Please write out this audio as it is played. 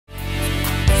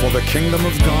For the kingdom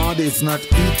of God is not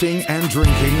eating and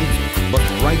drinking, but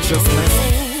righteousness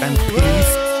and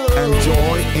peace and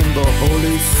joy in the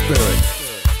Holy Spirit.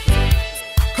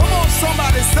 Come on,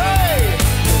 somebody say,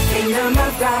 the kingdom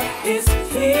of God is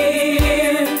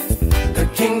here. The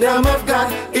kingdom of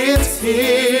God is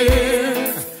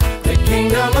here. The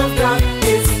kingdom of God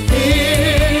is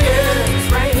here.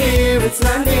 It's right here, it's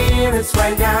not here, it's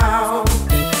right now.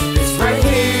 It's right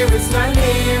here, it's not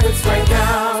here, it's right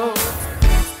now.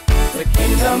 The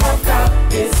kingdom of God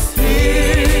is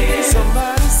here.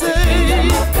 somebody say, The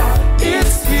kingdom of God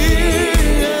it's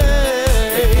here.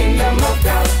 The kingdom of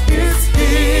God is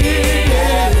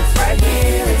here. It's right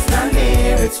here, it's not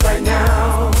here, it's right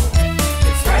now.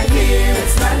 It's right here,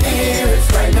 it's not here,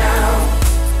 it's right now.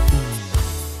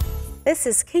 This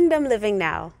is Kingdom Living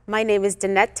Now. My name is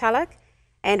Danette Tullock,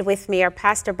 and with me are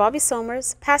Pastor Bobby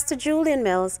Somers, Pastor Julian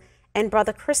Mills, and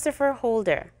Brother Christopher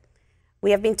Holder.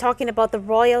 We have been talking about the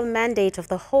royal mandate of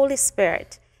the Holy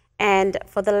Spirit, and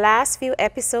for the last few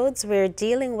episodes, we're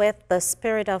dealing with the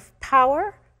spirit of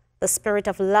power, the spirit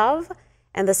of love,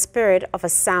 and the spirit of a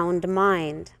sound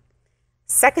mind.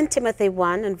 2 Timothy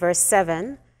 1 and verse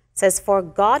 7 says, "For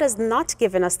God has not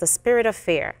given us the spirit of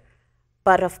fear,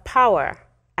 but of power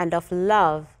and of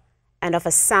love and of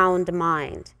a sound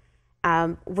mind."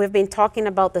 We've been talking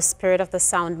about the spirit of the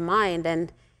sound mind,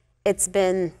 and it's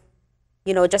been,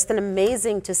 just an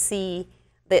amazing to see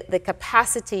the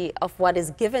capacity of what is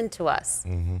given to us,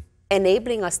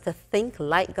 enabling us to think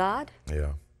like God.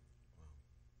 Yeah.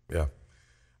 Yeah.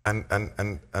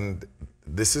 And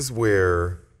this is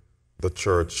where the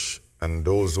church and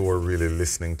those who are really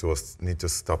listening to us need to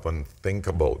stop and think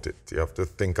about it. You have to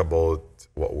think about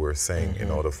what we're saying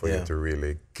in order for you to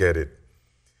really get it.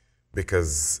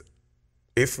 Because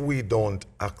if we don't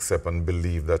accept and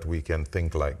believe that we can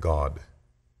think like God,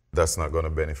 that's not going to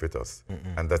benefit us.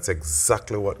 And that's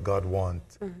exactly what God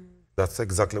wants. That's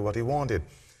exactly what he wanted.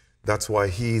 That's why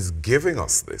he's giving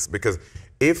us this. Because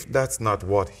if that's not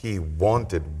what he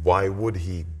wanted, why would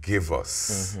he give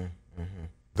us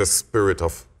the spirit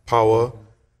of power,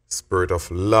 spirit of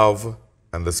love,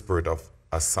 and the spirit of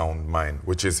a sound mind,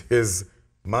 which is his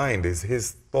mind, is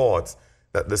his thoughts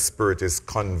that the Spirit is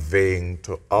conveying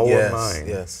to our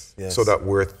mind, so that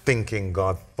we're thinking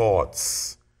God's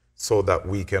thoughts, so that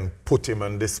we can put him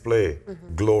on display,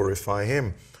 glorify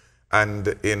him. And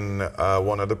in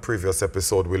one of the previous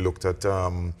episodes, we looked at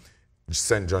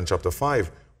St. John chapter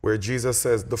 5, where Jesus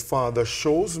says, the Father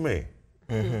shows me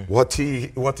what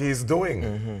he is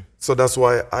doing. So that's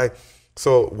why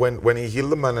so when he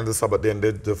healed the man on the Sabbath day and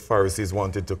the Pharisees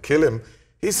wanted to kill him,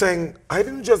 he's saying, I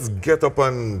didn't just get up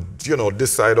and,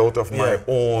 decide out of my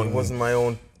own. It wasn't my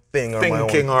own thing or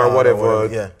thinking my own or whatever.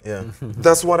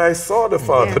 That's what I saw the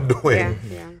Father doing.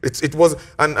 It was,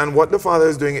 and what the Father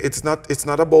is doing, it's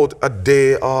not about a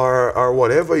day or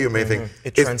whatever you may think.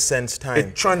 It transcends time.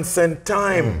 It transcends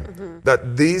time.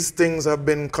 That these things have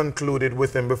been concluded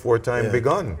with him before time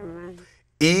begun.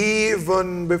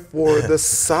 Even before the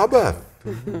Sabbath.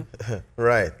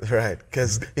 Right.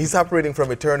 Because he's operating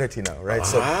from eternity now, right?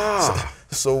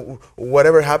 So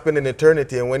whatever happened in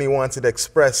eternity, and when he wants it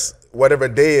expressed, whatever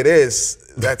day it is,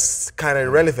 that's kind of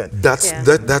irrelevant. That's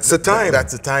the time.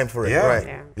 That's the time for it,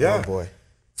 right? Yeah. Oh boy.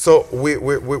 So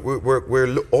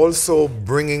we're also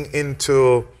bringing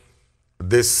into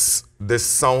this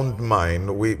sound mind.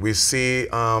 We see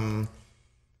where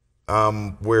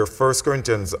 1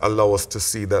 Corinthians allow us to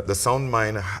see that the sound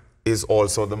mind is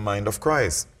also the mind of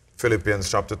Christ. Philippians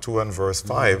chapter 2 and verse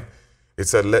 5, it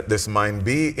said, let this mind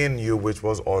be in you, which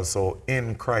was also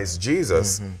in Christ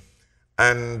Jesus.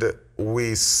 And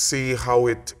we see how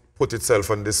it put itself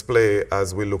on display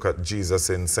as we look at Jesus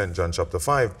in St. John chapter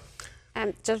 5.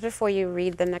 Just before you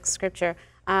read the next scripture,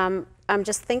 I'm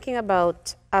just thinking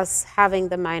about us having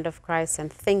the mind of Christ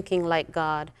and thinking like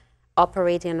God,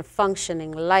 operating and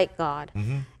functioning like God.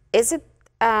 Is it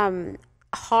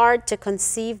hard to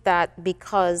conceive that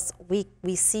because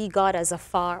we see God as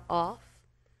afar off?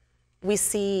 We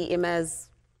see him as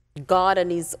God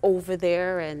and he's over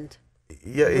there and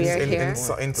in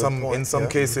some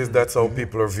cases that's how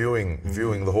people are viewing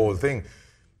the whole thing.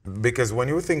 Because when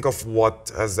you think of what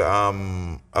has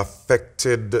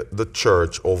affected the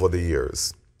church over the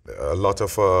years, a lot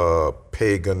of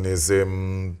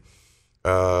paganism,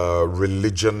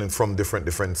 religion from different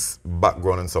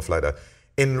background and stuff like that.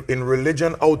 In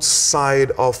religion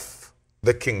outside of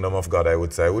the kingdom of God, I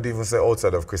would even say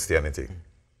outside of Christianity,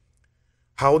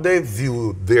 how they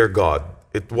view their God,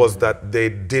 it was that they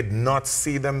did not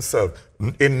see themselves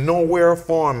in nowhere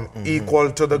form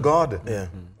equal to the God.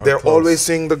 They're always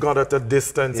seeing the God at a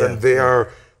distance, and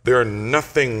they're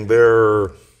nothing.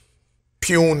 They're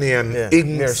puny and Mere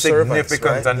insignificant servants,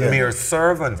 right? and mere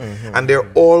servants. And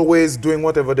they're always doing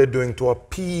whatever they're doing to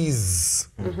appease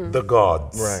the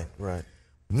gods. Right, right.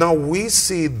 Now we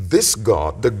see this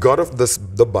God, the God of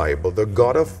the Bible, the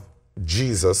God of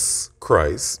Jesus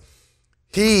Christ.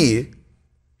 He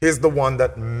is the one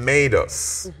that made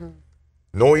us.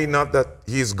 Know ye not that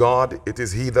he is God? It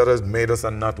is he that has made us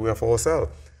and not we of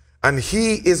ourselves. And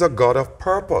he is a God of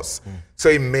purpose. So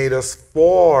he made us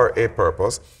for a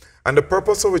purpose. And the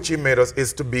purpose for which he made us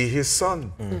is to be his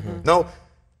son. Now,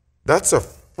 that's a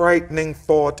frightening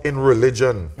thought in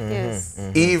religion. Yes.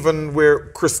 Even where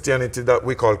Christianity, that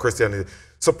we call Christianity.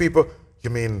 So people, you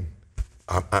mean,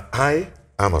 I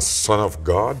am a son of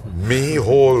God? Me,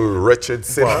 whole wretched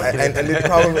sinner? Well, and the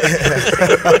problem,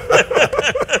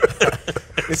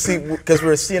 you see, because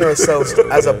we're seeing ourselves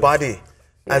as a body,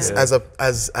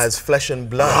 as flesh and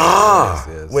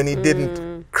blood. When he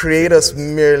didn't create us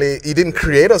merely, he didn't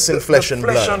create us in flesh and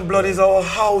blood. Flesh and blood is our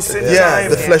house in time.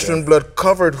 The flesh and blood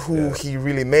covered who he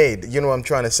really made. You know what I'm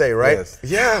trying to say, right?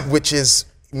 Yeah. Which is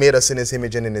made us in his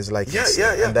image and in his likeness.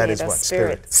 And that is what?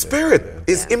 Spirit. Spirit.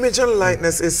 His image and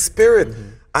likeness is spirit.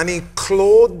 And he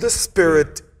clothed the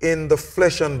spirit in the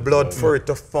flesh and blood for it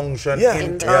to function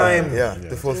in time.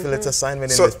 To fulfill its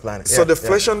assignment in this planet. So the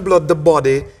flesh and blood, the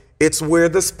body, it's where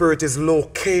the spirit is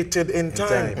located in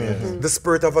time. The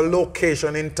spirit have a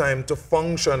location in time to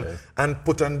function and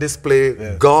put on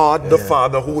display God the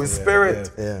Father, who is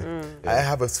spirit.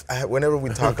 Whenever we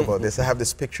talk about this, I have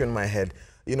this picture in my head.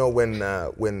 You know, when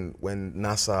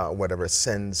NASA or whatever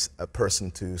sends a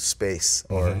person to space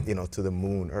or to the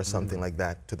moon or something like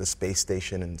that, to the space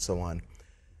station and so on,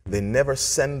 they never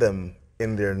send them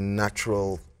in their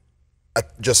natural.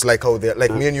 Just like how they're,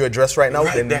 like me and you are dressed right now,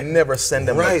 they never send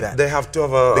them like that. They have to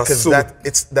have a suit.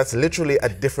 That's literally a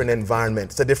different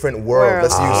environment. It's a different world.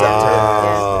 Let's use that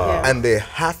term. And they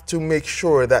have to make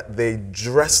sure that they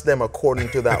dress them according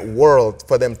to that world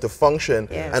for them to function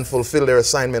and fulfill their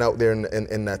assignment out there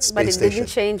in that space station. But it didn't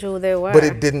change who they were. But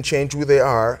it didn't change who they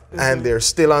are, and they're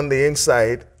still on the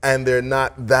inside, and they're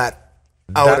not that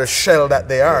outer shell that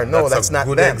they are. No, that's not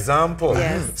them. That's a good example.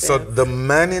 So the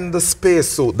man in the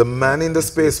spacesuit, the man in the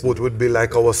spacesuit would be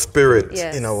like our spirit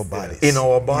in our bodies. In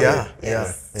our body.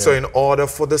 So in order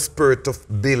for the spirit to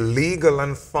be legal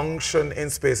and function in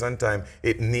space and time,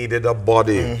 it needed a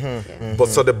body. But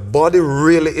so the body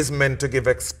really is meant to give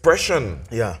expression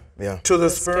to the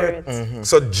spirit.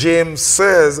 So James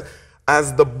says,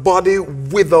 as the body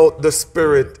without the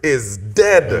spirit is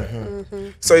dead.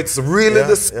 So it's really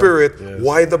the spirit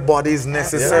why the body is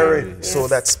necessary. So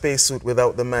that spacesuit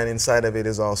without the man inside of it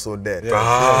is also dead.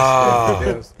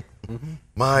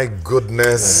 My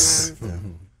goodness.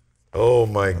 Oh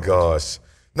my gosh.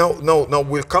 Now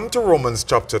we'll come to Romans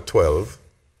chapter 12.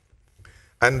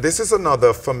 And this is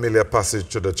another familiar passage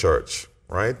to the church,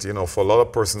 right? You know, for a lot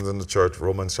of persons in the church,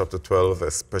 Romans chapter 12,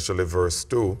 especially verse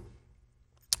 2.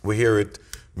 We hear it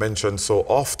mentioned so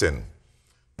often.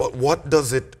 But what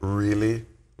does it really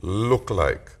look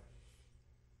like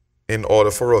in order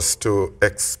for us to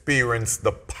experience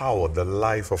the power, the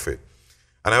life of it?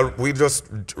 And we just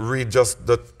read just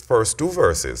the first two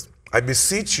verses. I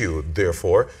beseech you,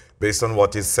 therefore, based on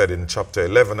what is said in chapter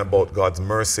 11 about God's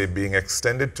mercy being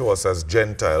extended to us as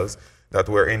Gentiles, that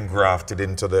we're engrafted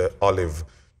into the olive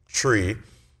tree,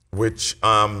 which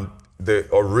the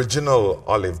original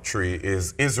olive tree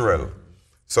is Israel.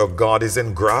 So God is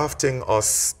engrafting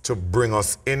us to bring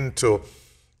us into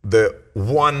the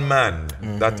one man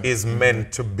that is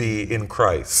meant to be in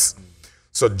Christ.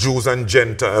 So Jews and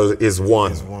Gentile is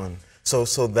one.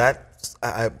 So that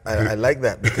I like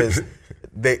that because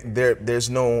there's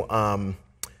no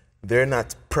they're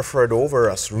not preferred over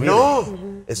us, really.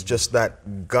 No. It's just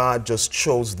that God just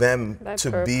chose them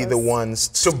to be the ones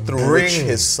through which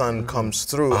his son comes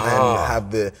through and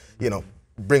have the,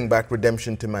 bring back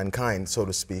redemption to mankind, so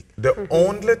to speak. The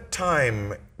only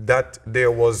time that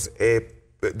there was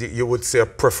you would say a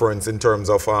preference in terms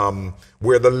of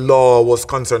where the law was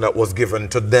concerned that was given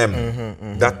to them.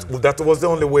 That was the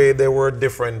only way they were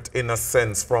different in a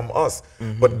sense from us.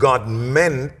 But God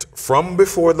meant from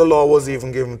before the law was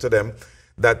even given to them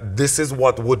that this is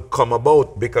what would come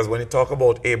about, because when you talk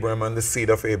about Abraham and the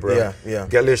seed of Abraham,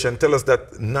 Galatians tell us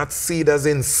that not seed as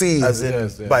in seed. As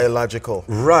in biological.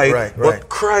 Right. But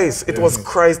Christ, it was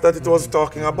Christ that it was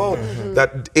talking about.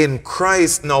 That in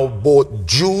Christ now both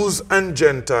Jews and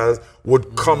Gentiles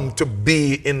would come to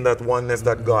be in that oneness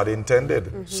that God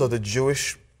intended. So the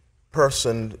Jewish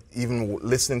person, even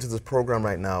listening to this program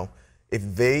right now, if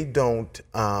they don't,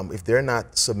 if they're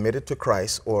not submitted to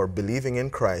Christ or believing in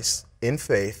Christ, in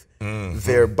faith,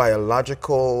 their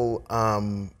biological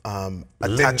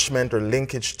attachment or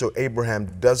linkage to Abraham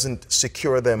doesn't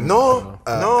secure them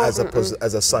as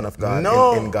a son of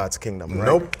God in God's kingdom, right?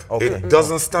 Nope. Okay. It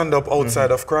doesn't stand up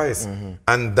outside of Christ.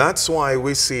 And that's why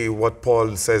we see what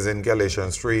Paul says in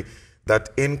Galatians 3, that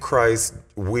in Christ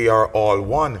we are all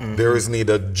one. There is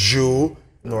neither Jew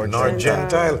nor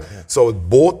Gentile. So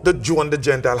both the Jew and the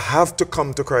Gentile have to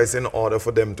come to Christ in order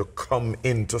for them to come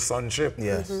into sonship.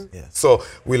 Yes. So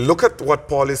we look at what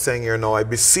Paul is saying here now. I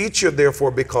beseech you therefore,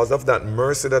 because of that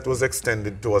mercy that was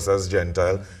extended to us as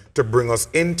Gentile, to bring us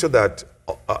into that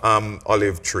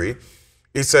olive tree.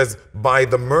 He says, by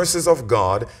the mercies of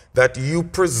God, that you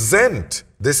present.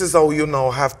 This is how you now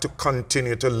have to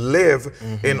continue to live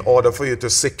in order for you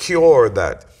to secure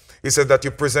that. He said that you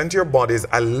present your bodies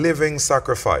a living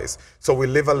sacrifice. So we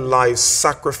live a life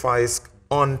sacrifice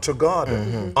unto God,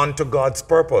 unto God's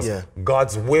purpose,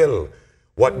 God's will,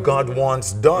 what God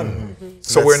wants done.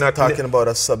 So that's we're not talking about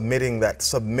us submitting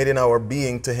our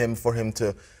being to Him for Him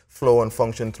to flow and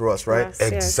function through us, right?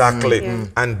 Yes, Exactly.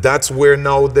 And that's where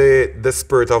now the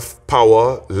spirit of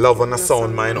power, love, and a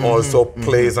sound mind also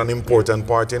plays an important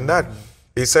part in that.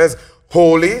 He says,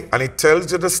 holy, and it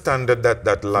tells you the standard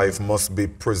that life must be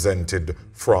presented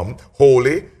from.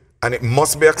 Holy, and it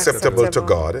must be acceptable to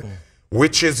God,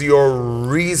 which is your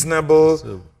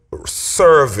reasonable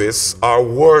service or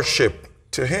worship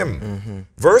to Him.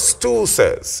 Verse 2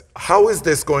 says, how is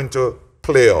this going to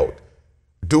play out?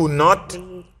 Do not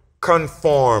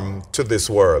conform to this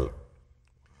world.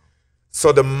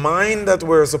 So the mind that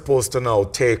we're supposed to now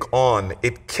take on,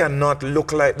 it cannot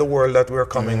look like the world that we're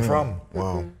coming from.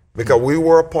 Wow. Because we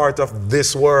were a part of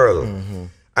this world.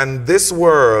 And this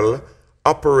world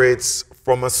operates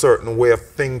from a certain way of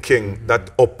thinking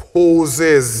that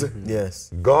opposes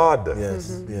God.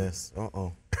 Yes.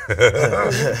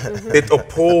 It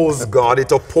opposes God.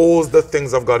 It opposes the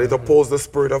things of God. It opposes the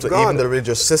Spirit of God. Even the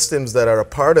religious systems that are a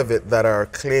part of it that are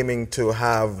claiming to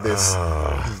have this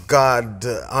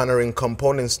God-honoring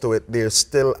components to it, there's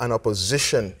still an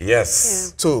opposition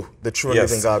to the true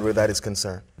living God where that is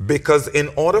concerned. Because in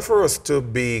order for us to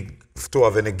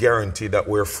have any guarantee that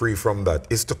we're free from that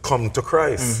is to come to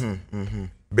Christ.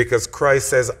 Because Christ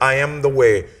says, I am the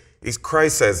way.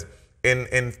 Christ says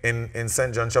in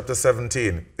St. John chapter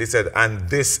 17, he said, and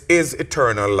this is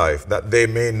eternal life, that they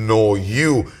may know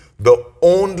you, the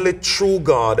only true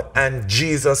God, and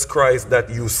Jesus Christ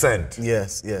that you sent.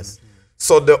 Yes.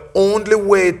 So the only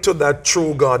way to that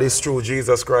true God is through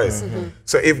Jesus Christ.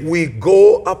 So if we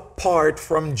go apart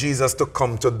from Jesus to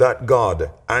come to that God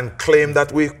and claim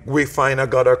that we find a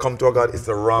God or come to a God, it's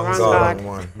the wrong God.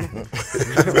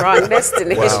 Wrong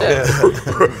destination.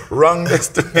 Wrong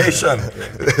destination.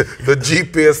 The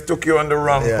GPS took you on the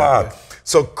wrong path.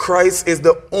 So Christ is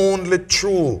the only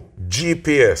true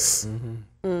GPS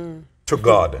to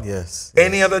God. Yes.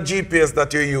 Any other GPS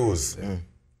that you use,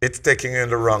 it's taking you in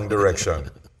the wrong direction.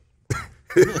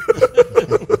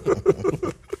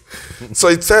 So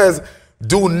it says,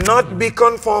 do not be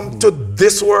conformed to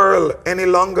this world any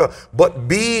longer, but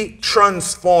be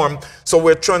transformed. So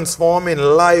we're transforming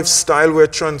lifestyle, we're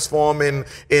transforming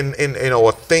in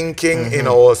our thinking, in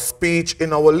our speech,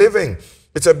 in our living.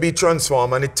 It's a be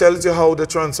transformed, and it tells you how the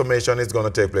transformation is going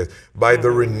to take place. By the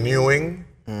renewing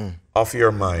of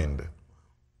your mind.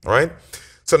 Right?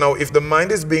 So now, if the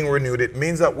mind is being renewed, it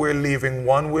means that we're leaving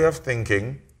one way of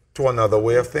thinking to another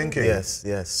way of thinking. Yes.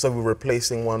 So we're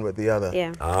replacing one with the other.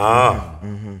 Yeah.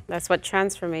 That's what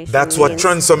transformation That's means. what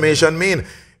transformation means.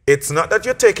 It's not that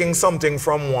you're taking something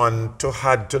from one to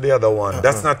add to the other one.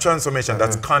 That's not transformation.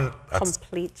 That's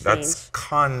complete change. That's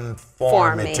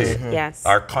conformity. Yes.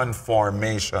 Or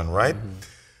conformation, right?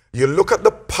 You look at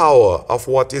the power of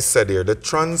what is said here. The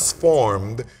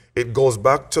transformed, it goes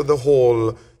back to the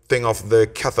whole thing of the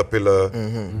caterpillar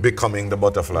becoming the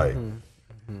butterfly.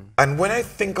 And when I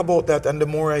think about that, and the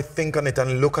more I think on it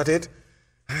and look at it,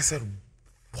 I said,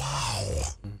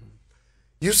 wow.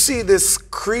 You see this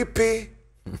creepy,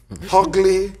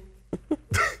 ugly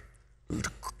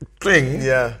thing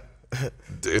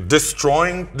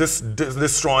destroying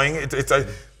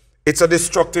it's a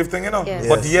destructive thing, you know. Yes.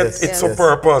 But yet it's a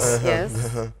purpose.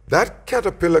 That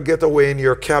caterpillar get away in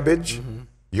your cabbage,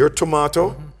 your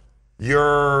tomato,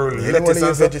 your lettuce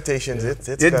and vegetation. It's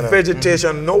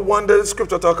vegetation. No wonder the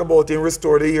scripture talk about in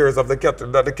restore the years of the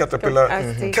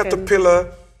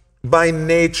caterpillar by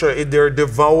nature they're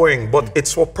devouring, but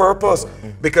it's for purpose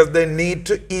because they need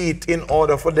to eat in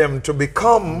order for them to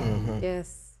become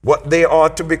what they are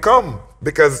to become.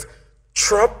 Because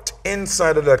trapped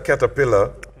inside of that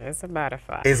caterpillar It's a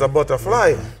butterfly. Is a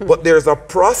butterfly. But there's a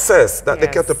process that the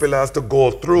Yes. caterpillar has to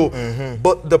go through.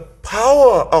 But the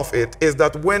power of it is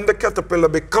that when the caterpillar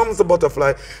becomes a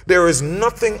butterfly, there is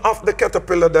nothing of the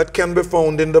caterpillar that can be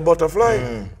found in the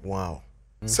butterfly. Wow.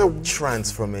 So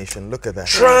Transformation. Look at that.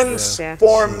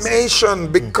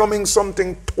 transformation, becoming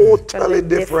something totally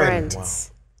different.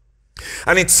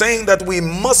 And it's saying that we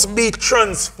must be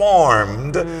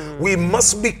transformed. We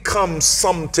must become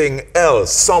something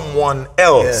else, someone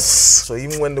else. Yes. So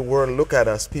even when the world look at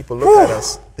us, people look at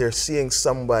us, they're seeing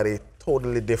somebody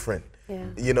totally different. Yeah.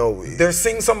 You know, They're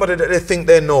seeing somebody that they think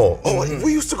they know. Oh,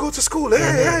 we used to go to school.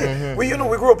 Hey. We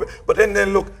grew up. But then they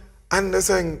look and they're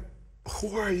saying,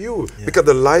 who are you? Because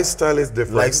the lifestyle is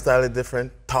different. lifestyle is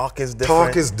different, talk is different.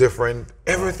 Talk is different.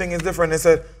 Everything is different. They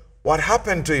said, what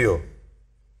happened to you?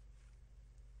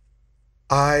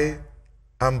 I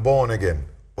am born again.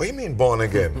 What do you mean born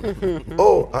again?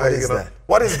 What is that?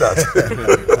 What is that?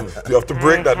 You have to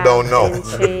break that down now.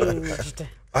 Changed.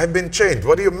 I've been changed.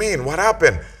 What do you mean? What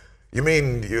happened? You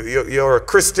mean you're a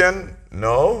Christian?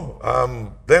 No.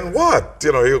 Then what?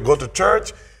 You go to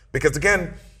church? Because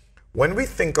again, when we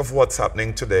think of what's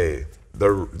happening today,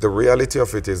 the reality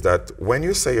of it is that when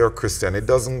you say you're a Christian, it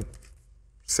doesn't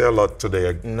say a lot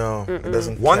today. No, it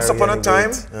doesn't. Once carry upon a any time,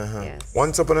 weight. Yes.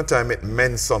 once upon a time, it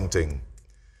meant something.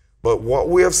 But what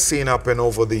we have seen happen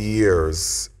over the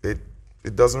years, it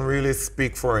doesn't really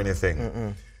speak for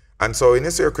anything. And so in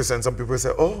this year, Christian, some people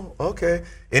say, oh, okay.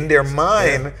 In their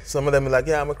mind, Some of them are like,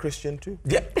 yeah, I'm a Christian too.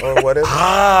 yeah. Or whatever.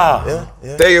 Yeah.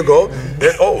 There you go.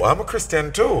 Oh, I'm a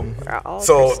Christian too. We're all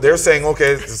So Christians. they're saying,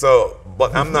 okay, so,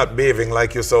 but I'm not behaving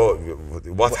like you, so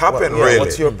what happened really?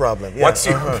 What's your problem? Yeah. What's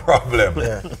your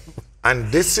problem?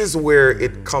 And this is where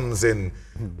it comes in,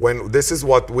 when this is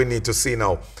what we need to see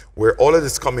now, where all of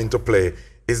this come into play,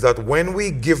 is that when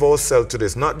we give ourselves to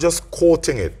this, not just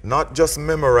quoting it, not just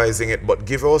memorizing it, but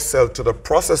give ourselves to the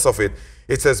process of it,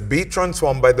 it says, be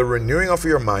transformed by the renewing of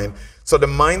your mind. So the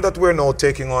mind that we're now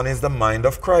taking on is the mind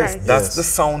of Christ. Christ. That's the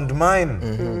sound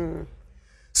mind.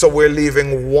 So we're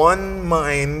leaving one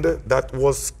mind that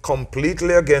was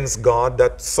completely against God,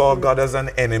 that saw God as an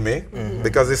enemy,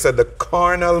 because he said the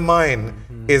carnal mind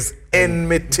is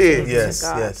enmity Yes,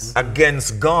 God. yes.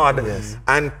 against God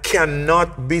and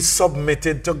cannot be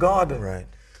submitted to God. Right.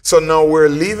 So now we're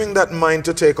leaving that mind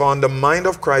to take on the mind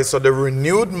of Christ. So the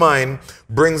renewed mind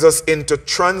brings us into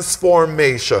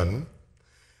transformation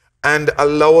and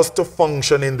allow us to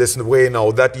function in this way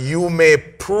now, that you may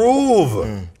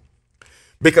prove.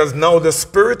 Because now the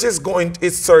Spirit is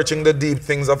searching the deep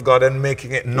things of God and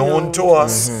making it known to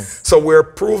us. So we're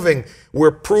proving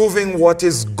what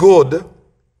is good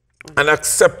and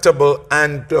acceptable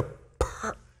and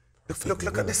look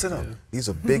at this now. These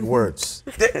are big words.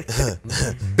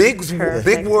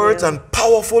 Big words and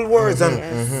powerful words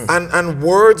and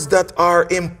words that are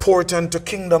important to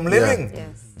kingdom living.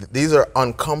 Yes. These are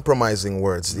uncompromising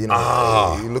words. You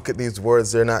know, you look at these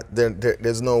words;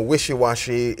 there's no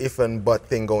wishy-washy if and but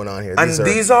thing going on here. And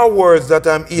these are words that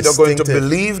I'm either going to distinctive.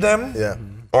 believe them, Yeah.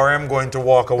 or I'm going to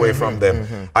walk away from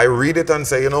them. I read it and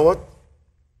say, you know what?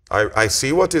 I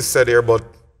see what is said here, but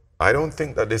I don't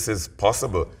think that this is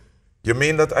possible. You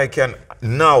mean that I can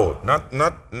now,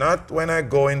 not when I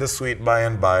go in the sweet by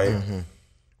and by,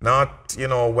 not,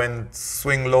 when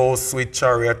swing low, sweet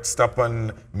chariot, stop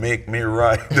and make me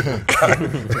ride.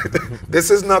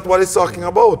 This is not what it's talking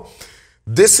about.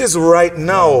 This is right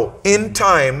now, in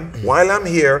time, while I'm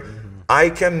here,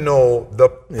 I can know the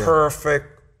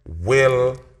perfect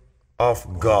will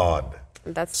of God.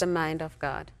 That's the mind of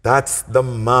God. That's the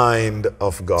mind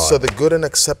of God. So the good and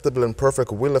acceptable and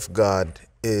perfect will of God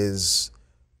is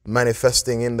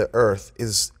manifesting in the earth.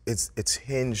 It's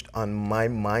hinged on my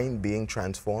mind being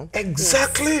transformed.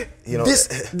 Exactly. You know,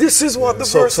 this is what the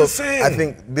verse is saying. I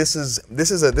think this is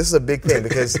a big thing,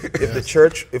 because if the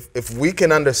church, if we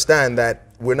can understand that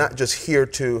we're not just here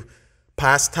to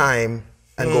pass time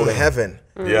and go to heaven,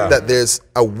 that there's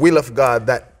a will of God,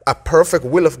 a perfect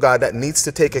will of God that needs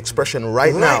to take expression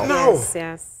right now. Yes,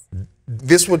 yes.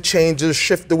 This would change, just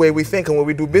shift the way we think and way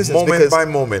we do business. Moment by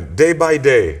moment, day by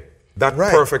day, that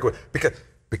Right. perfect way.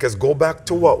 Because go back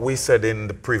to what we said in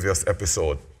the previous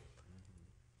episode.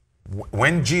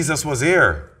 When Jesus was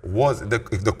here,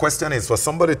 the question is for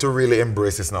somebody to really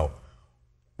embrace this now.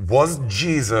 Was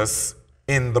Jesus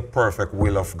in the perfect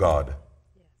will of God?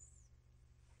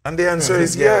 And the answer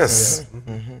is yes.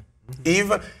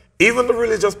 Even the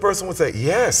religious person would say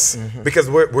yes, because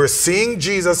we're seeing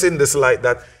Jesus in this light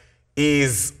that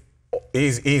he's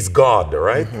God,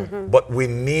 right? But we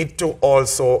need to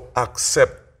also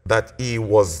accept that he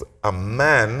was a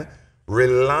man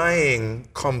relying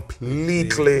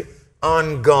completely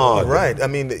on God. Right. I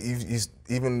mean,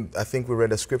 even I think we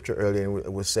read a scripture earlier and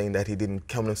it was saying that he didn't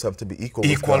count himself to be equal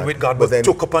with God, but then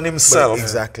took upon himself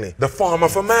exactly the form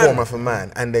of a man. Form of a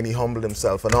man, and then he humbled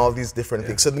himself and all these different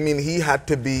things. So I mean, he had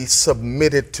to be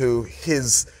submitted to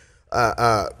his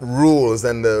rules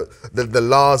and the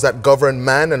laws that govern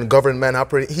man and govern man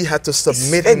operating. He had to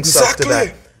submit himself to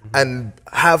that and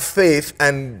have faith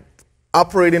and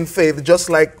operate in faith, just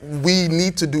like we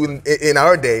need to do in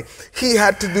our day. He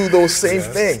had to do those same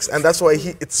things, and that's why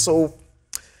it's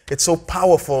so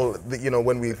powerful that, you know,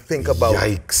 when we think about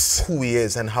who he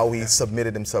is and how he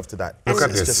submitted himself to that. Look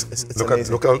at this.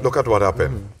 Look at what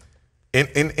happened.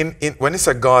 When he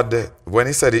said God, when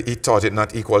he said he thought it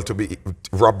not equal to be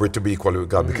robbery to be equal with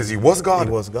God, because he was God.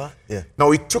 He was God. Yeah.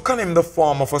 Now he took on him the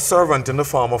form of a servant in the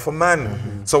form of a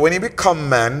man. So when he became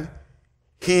man,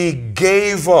 he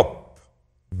gave up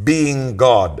being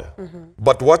God.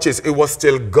 But watch this, it was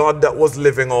still God that was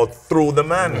living out through the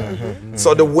man.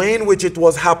 So the way in which it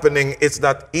was happening is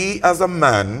that he as a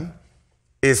man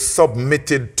is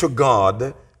submitted to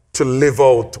God to live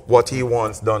out what he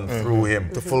wants done through him.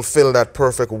 To fulfill that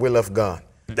perfect will of God.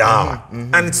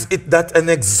 And that's an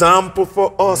example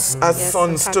for us as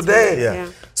sons today. Yeah.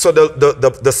 So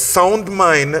the sound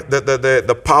mind,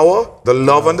 the power, the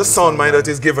love and the sound mind that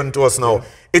is given to us now,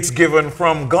 it's given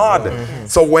from God.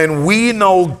 So when we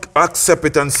now accept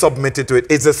it and submit it to it,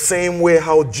 it's the same way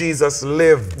how Jesus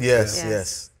lived.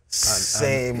 Yes.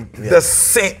 Same. The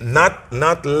same,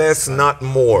 not less, not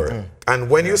more. And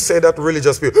when you say that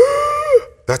religious people,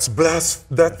 that's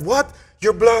what?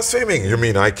 You're blaspheming. You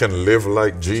mean I can live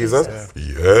like Jesus?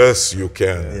 Yes, you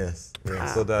can. Yes.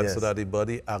 So that the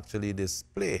body actually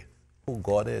display who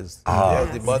God is.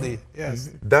 Yes, the body. Yes.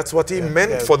 That's what he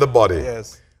meant for the body.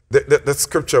 Yes. The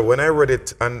scripture, when I read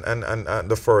it and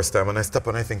the first time, and I stop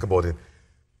and I think about it,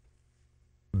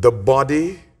 the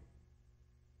body,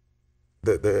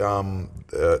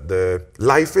 the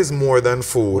life is more than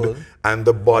food, and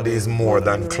the body is more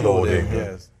than clothing.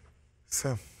 Yes.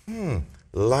 So,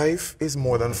 life is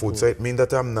more than food. So it means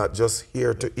that I'm not just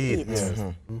here to eat.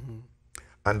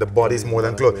 And the body is more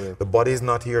than clothes. The body is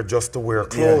not here just to wear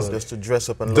clothes. Just to dress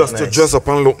up and look nice. Just to dress up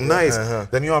and look nice.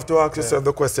 Then you have to ask yourself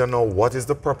the question now, what is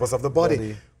the purpose of the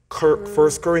body?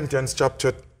 1 Corinthians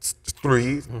chapter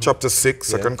 3, chapter 6,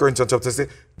 2 Corinthians chapter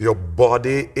 6, your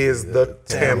body is the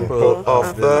temple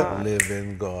of the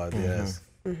living God. Yes.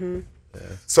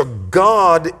 So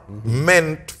God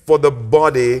meant for the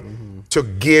body to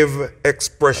give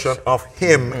expression of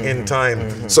him in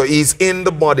time. So he's in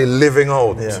the body living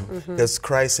out. Because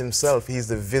Christ himself, he's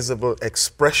the visible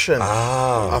expression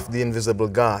of the invisible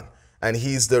God. And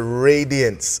he's the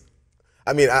radiance.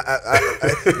 I mean,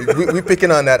 we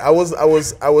picking on that. I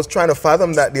was trying to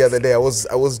fathom that the other day.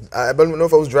 I don't know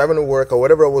if I was driving to work or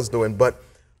whatever I was doing, but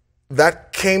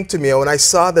that came to me when I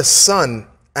saw the sun,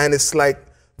 and it's like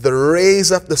the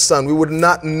rays of the sun. We would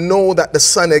not know that the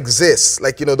sun exists,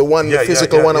 like, you know, the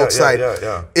physical one outside,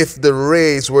 if the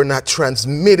rays were not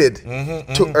transmitted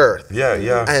to earth.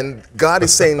 And God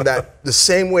is saying that the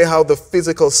same way how the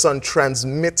physical sun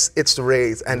transmits its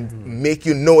rays and make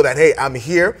you know that, hey, I'm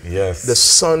here, the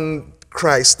sun,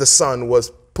 Christ, the sun,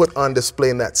 was put on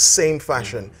display in that same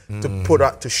fashion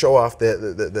to show off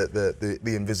the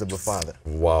invisible Father.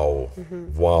 Wow.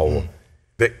 Wow.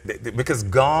 Because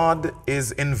God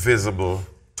is invisible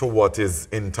to what is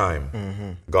in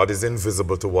time. God is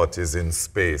invisible to what is in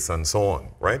space and so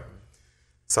on, right?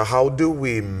 So how do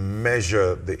we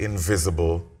measure the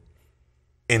invisible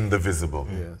in the visible?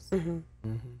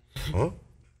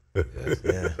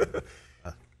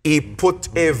 He put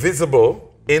a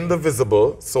visible in the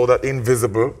visible so that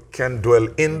invisible can dwell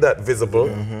in that visible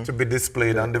to be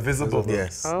displayed on the visible.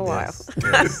 Oh, wow.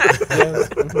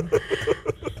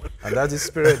 And that's the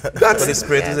spirit. The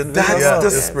spirit is invisible. That's the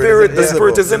spirit. The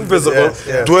spirit is invisible,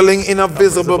 dwelling in a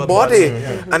visible body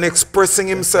and expressing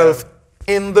himself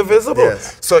in the visible.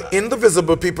 So in the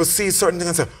visible, people see certain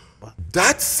things and say,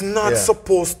 that's not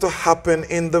supposed to happen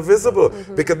in the visible,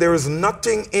 because there is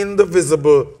nothing in the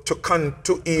visible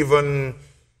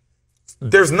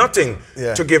there's nothing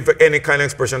to give any kind of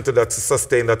expression to that, to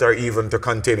sustain that, or even to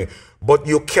contain it. But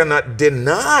you cannot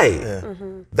deny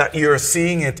that you're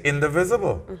seeing it in the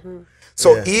visible.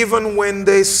 So even when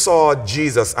they saw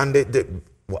Jesus, and they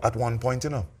at one point, you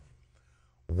know,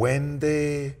 when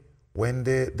they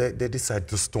decided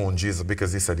to stone Jesus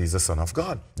because he said he's the Son of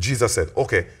God, Jesus said,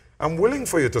 okay, I'm willing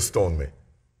for you to stone me,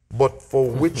 but for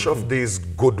which of these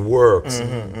good works?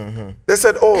 They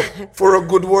said, oh, for a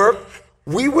good work,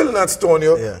 we will not stone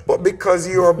you, but because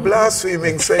you are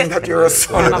blaspheming, saying that you're a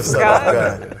son of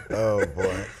God. Oh,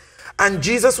 boy. And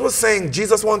Jesus was saying,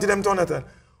 Jesus wanted them to understand,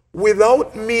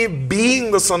 without me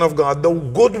being the Son of God, the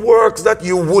good works that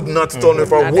you would not turn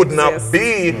if I would not exist.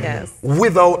 be Yes.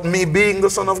 without me being the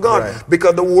Son of God. Right.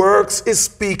 Because the works is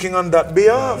speaking on that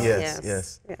behalf.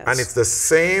 Yes. And it's the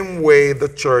same way the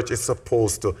church is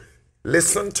supposed to.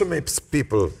 Listen to me,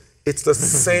 people. It's the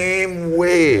same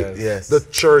way Yes. the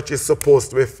church is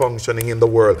supposed to be functioning in the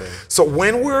world. So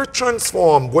when we're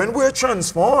transformed,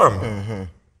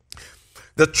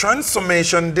 the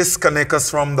transformation disconnects us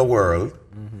from the world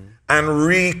and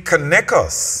reconnect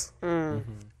us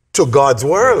to God's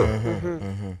world.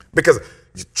 Because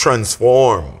you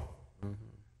transform.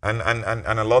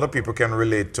 And a lot of people can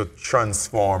relate to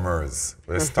Transformers.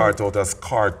 They start out as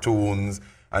cartoons.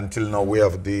 Until now, we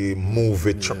have the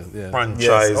movie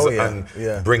franchise and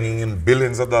bringing in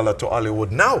billions of dollars to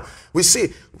Hollywood. Now, we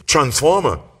see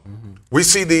Transformer. We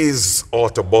see these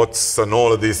Autobots and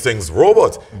all of these things,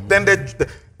 robots. Then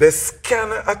they scan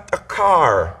a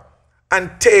car and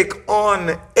take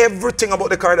on everything about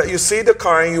the car. That you see the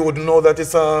car and you would know that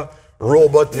it's a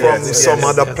robot from some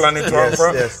other planet.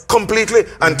 Completely,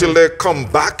 until they come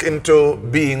back into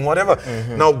being whatever.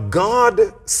 Now,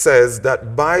 God says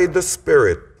that by the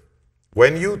Spirit,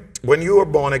 when you are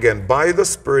born again, by the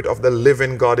Spirit of the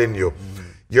living God in you,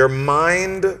 your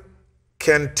mind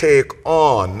can take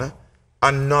on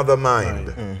another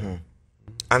mind.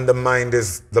 And the mind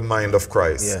is the mind of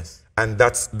Christ. And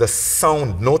that's the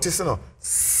sound. Notice,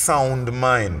 sound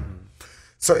mind.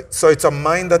 So it's a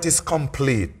mind that is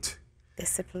complete.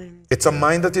 Discipline. It's a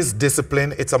mind that is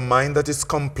disciplined. It's a mind that is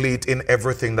complete in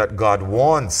everything that God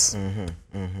wants.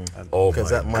 Because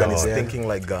that mind is thinking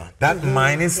like God. That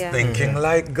mind is thinking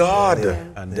like God.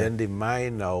 And then the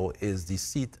mind now is the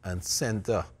seat and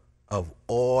center of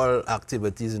all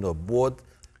activities, both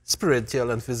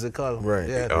spiritual and physical. Right.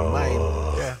 Yeah, the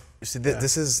mind. Yeah. You see,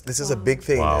 this is a big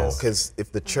thing, because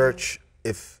if the church,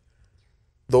 if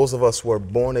those of us who are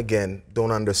born again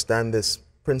don't understand this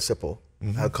principle,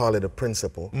 I'll call it a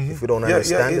principle. If we don't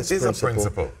understand this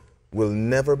principle, we'll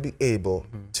never be able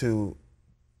to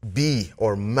be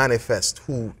or manifest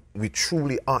who we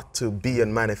truly ought to be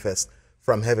and manifest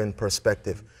from heaven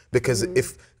perspective. Because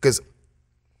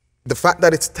the fact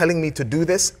that it's telling me to do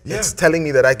this, it's telling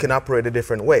me that I can operate a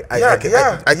different way. I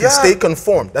can stay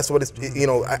conformed. That's what it's,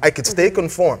 I can stay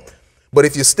conformed. But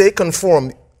if you stay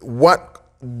conformed, what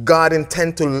God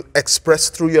intends to express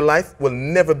through your life will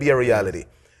never be a reality.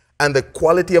 And the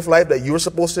quality of life that you're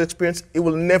supposed to experience, it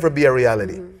will never be a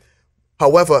reality.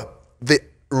 However, the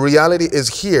reality is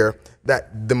here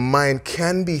that the mind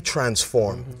can be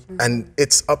transformed. And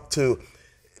it's up to,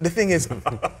 the thing is,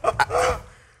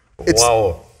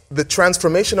 the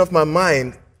transformation of my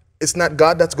mind, it's not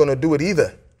God that's going to do it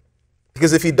either.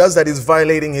 Because if he does that, he's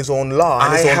violating his own law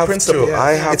and his own principle.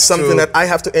 It's something that I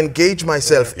have to engage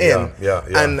myself in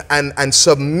and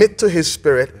submit to his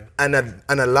Spirit. And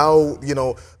allow,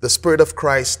 the Spirit of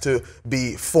Christ to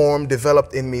be formed,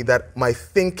 developed in me, that my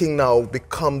thinking now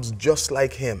becomes just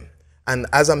like him. And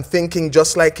as I'm thinking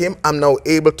just like him, I'm now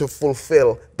able to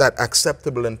fulfill that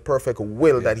acceptable and perfect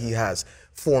will that he has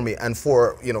for me and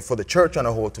for the church on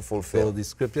a whole to fulfill. So the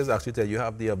scriptures actually tell you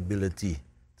have the ability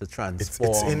to transform.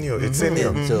 It's in you. It's in you.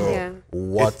 Into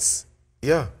what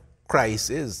Christ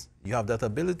is. You have that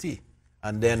ability.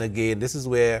 And then again, this is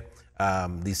where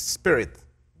the Spirit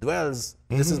dwells.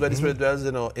 This is where the Spirit dwells,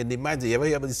 in the mind. You ever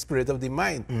hear about the spirit of the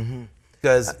mind?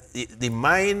 Because the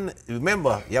mind,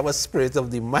 remember, you have a spirit of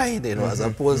the mind, as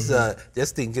opposed to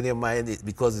just thinking your mind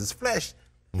because it's flesh.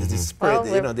 It's the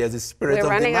spirit, there's the spirit of the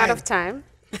mind. We're running out of time.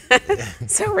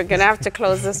 So we're going to have to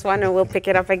close this one and we'll pick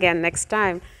it up again next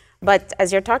time. But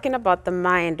as you're talking about the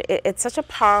mind, it's such a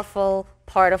powerful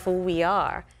part of who we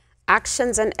are.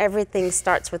 Actions and everything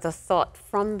starts with a thought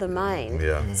from the mind.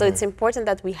 So it's important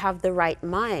that we have the right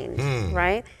mind,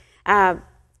 right?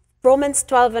 Romans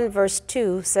 12 and verse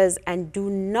 2 says, and do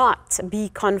not be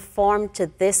conformed to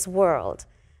this world.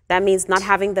 That means not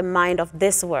having the mind of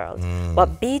this world,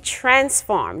 but be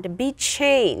transformed, be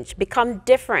changed, become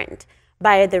different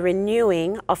by the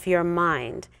renewing of your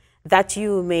mind, that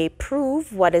you may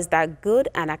prove what is that good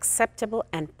and acceptable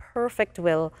and perfect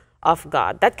will of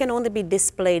God. That can only be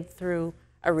displayed through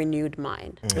a renewed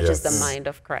mind, which is the mind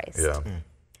of Christ.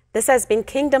 This has been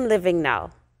Kingdom Living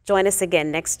Now. Join us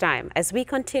again next time as we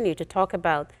continue to talk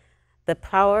about the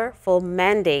powerful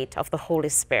mandate of the Holy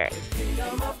Spirit. The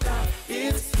kingdom of God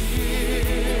is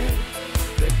here.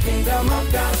 The kingdom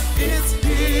of God is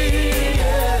here.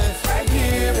 It's right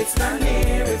here, it's not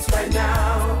near, it's right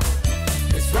now.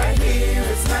 It's right here,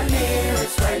 it's not near,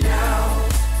 it's right now.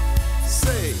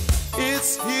 Say,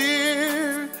 it's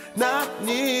here, not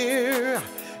near.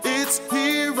 It's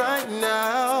here right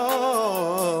now.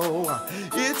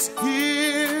 It's It's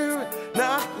here,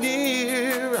 not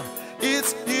near.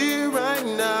 It's here right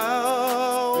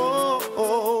now.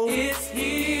 It's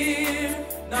here,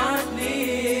 not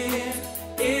near.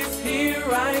 It's here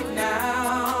right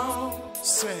now.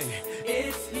 Say.